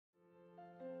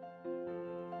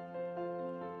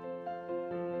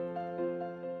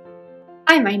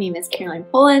Hi, my name is Caroline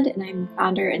Poland, and I'm the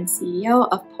founder and CEO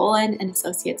of Poland &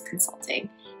 Associates Consulting.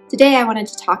 Today I wanted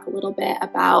to talk a little bit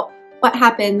about what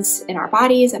happens in our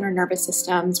bodies and our nervous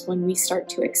systems when we start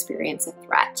to experience a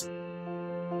threat.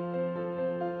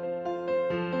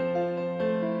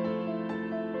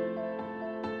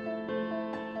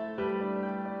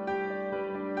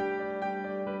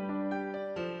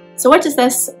 So what does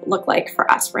this look like for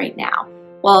us right now?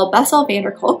 Well, Bessel van der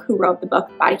Kolk, who wrote the book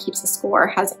Body Keeps the Score,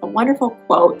 has a wonderful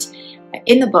quote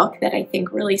in the book that I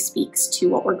think really speaks to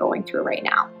what we're going through right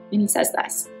now. And he says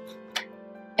this: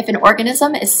 if an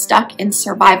organism is stuck in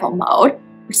survival mode,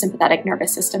 or sympathetic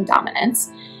nervous system dominance,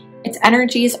 its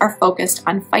energies are focused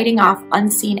on fighting off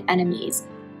unseen enemies,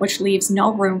 which leaves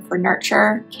no room for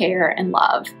nurture, care, and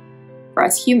love. For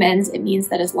us humans, it means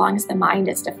that as long as the mind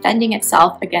is defending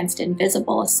itself against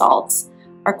invisible assaults,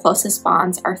 our closest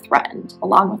bonds are threatened,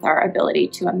 along with our ability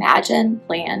to imagine,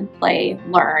 plan, play,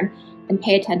 learn, and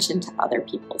pay attention to other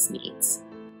people's needs.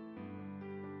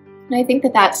 And I think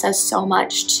that that says so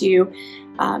much to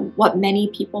what many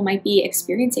people might be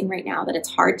experiencing right now, that it's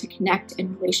hard to connect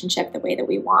in relationship the way that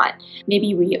we want.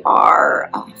 Maybe we are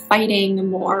fighting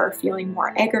more, feeling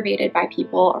more aggravated by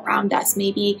people around us.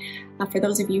 Maybe for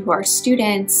those of you who are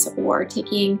students or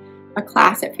taking a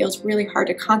class, it feels really hard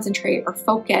to concentrate or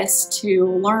focus, to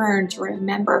learn, to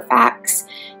remember facts,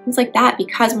 things like that,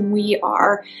 because when we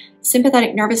are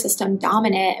sympathetic nervous system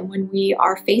dominant and when we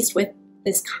are faced with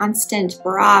this constant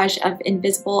barrage of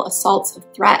invisible assaults of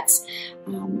threats,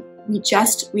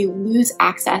 we lose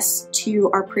access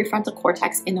to our prefrontal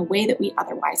cortex in the way that we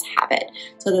otherwise have it.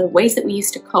 So the ways that we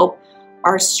used to cope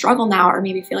are struggle now, or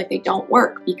maybe feel like they don't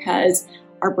work because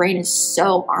our brain is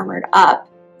so armored up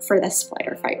for this flight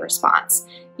or fight response.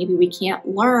 Maybe we can't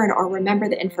learn or remember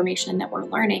the information that we're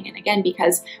learning. And again,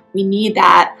 because we need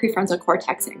that prefrontal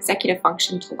cortex and executive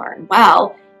function to learn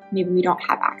well, maybe we don't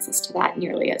have access to that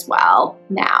nearly as well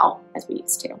now as we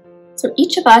used to. So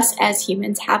each of us as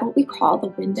humans have what we call the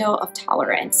window of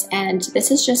tolerance. And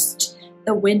this is just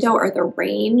the window or the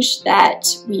range that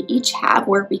we each have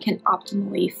where we can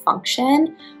optimally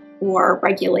function or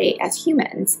regulate as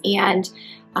humans. And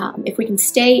if we can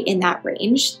stay in that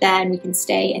range, then we can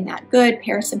stay in that good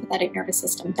parasympathetic nervous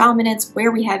system dominance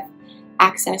where we have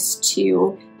access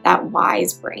to that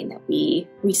wise brain that we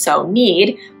so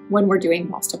need when we're doing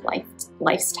most of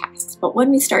life's tasks. But when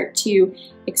we start to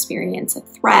experience a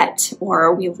threat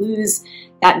or we lose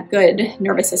that good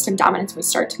nervous system dominance, we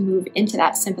start to move into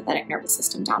that sympathetic nervous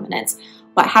system dominance.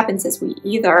 What happens is we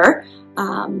either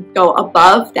go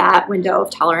above that window of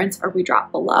tolerance or we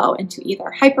drop below into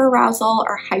either hyperarousal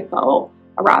or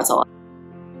hypoarousal.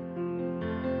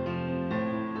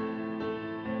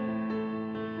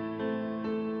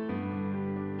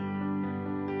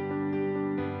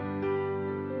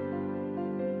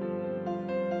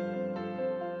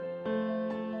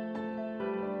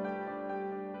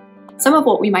 Some of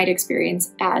what we might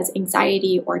experience as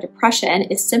anxiety or depression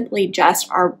is simply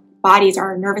just our bodies,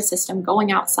 our nervous system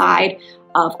going outside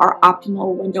of our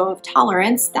optimal window of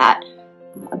tolerance, that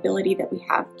ability that we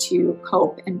have to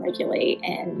cope and regulate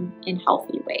in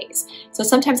healthy ways. So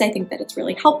sometimes I think that it's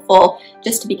really helpful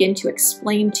just to begin to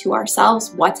explain to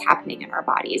ourselves what's happening in our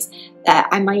bodies, that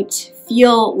I might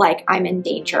feel like I'm in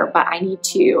danger, but I need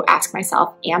to ask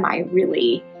myself, am I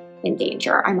really in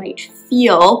danger? I might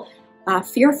feel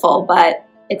fearful, but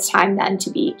it's time then to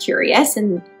be curious.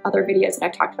 And other videos that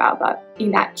I've talked about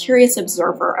being that curious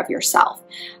observer of yourself.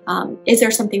 Is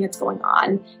there something that's going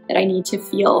on that I need to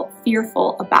feel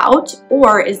fearful about?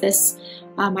 Or is this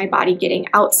my body getting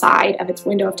outside of its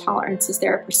window of tolerance? Is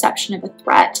there a perception of a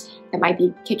threat that might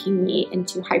be kicking me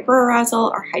into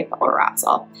hyperarousal or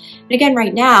hypoarousal? And again,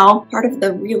 right now, part of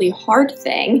the really hard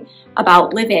thing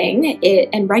about living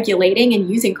and regulating and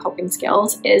using coping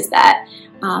skills is that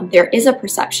there is a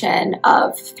perception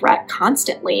of threat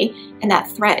constantly, and that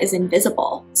threat is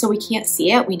invisible. So we can't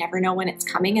see it, we never know when it's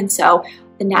coming, and so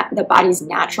the body's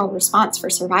natural response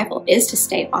for survival is to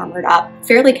stay armored up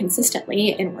fairly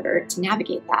consistently in order to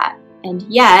navigate that. And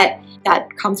yet,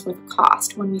 that comes with a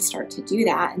cost when we start to do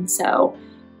that. And so,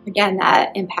 again,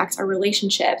 that impacts our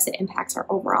relationships, it impacts our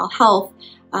overall health.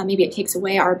 Maybe it takes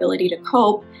away our ability to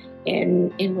cope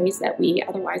in ways that we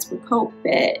otherwise would cope.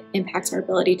 It impacts our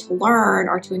ability to learn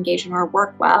or to engage in our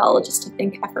work well, just to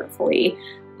think effortfully.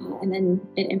 And then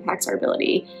it impacts our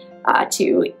ability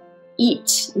to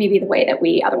eat maybe the way that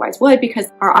we otherwise would,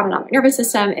 because our autonomic nervous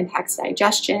system impacts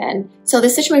digestion. So the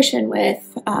situation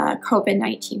with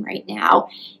COVID-19 right now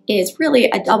is really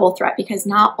a double threat, because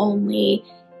not only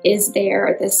is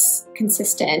there this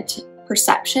consistent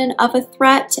perception of a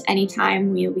threat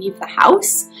anytime we leave the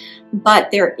house, but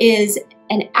there is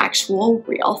an actual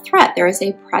real threat. There is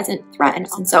a present threat.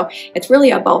 And so it's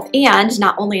really a both and.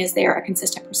 Not only is there a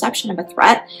consistent perception of a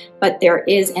threat, but there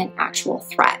is an actual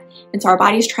threat. And so our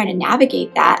body's trying to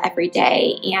navigate that every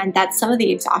day. And that's some of the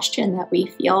exhaustion that we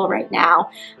feel right now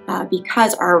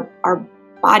because our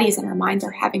bodies and our minds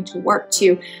are having to work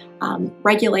to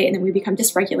regulate, and then we become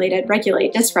dysregulated,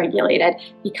 regulate, dysregulated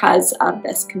because of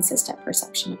this consistent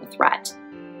perception of a threat.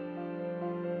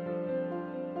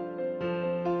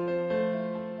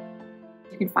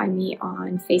 You can find me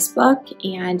on Facebook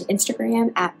and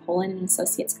Instagram at Poland &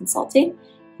 Associates Consulting.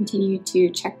 Continue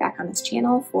to check back on this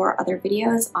channel for other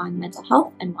videos on mental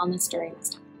health and wellness during this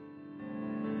time.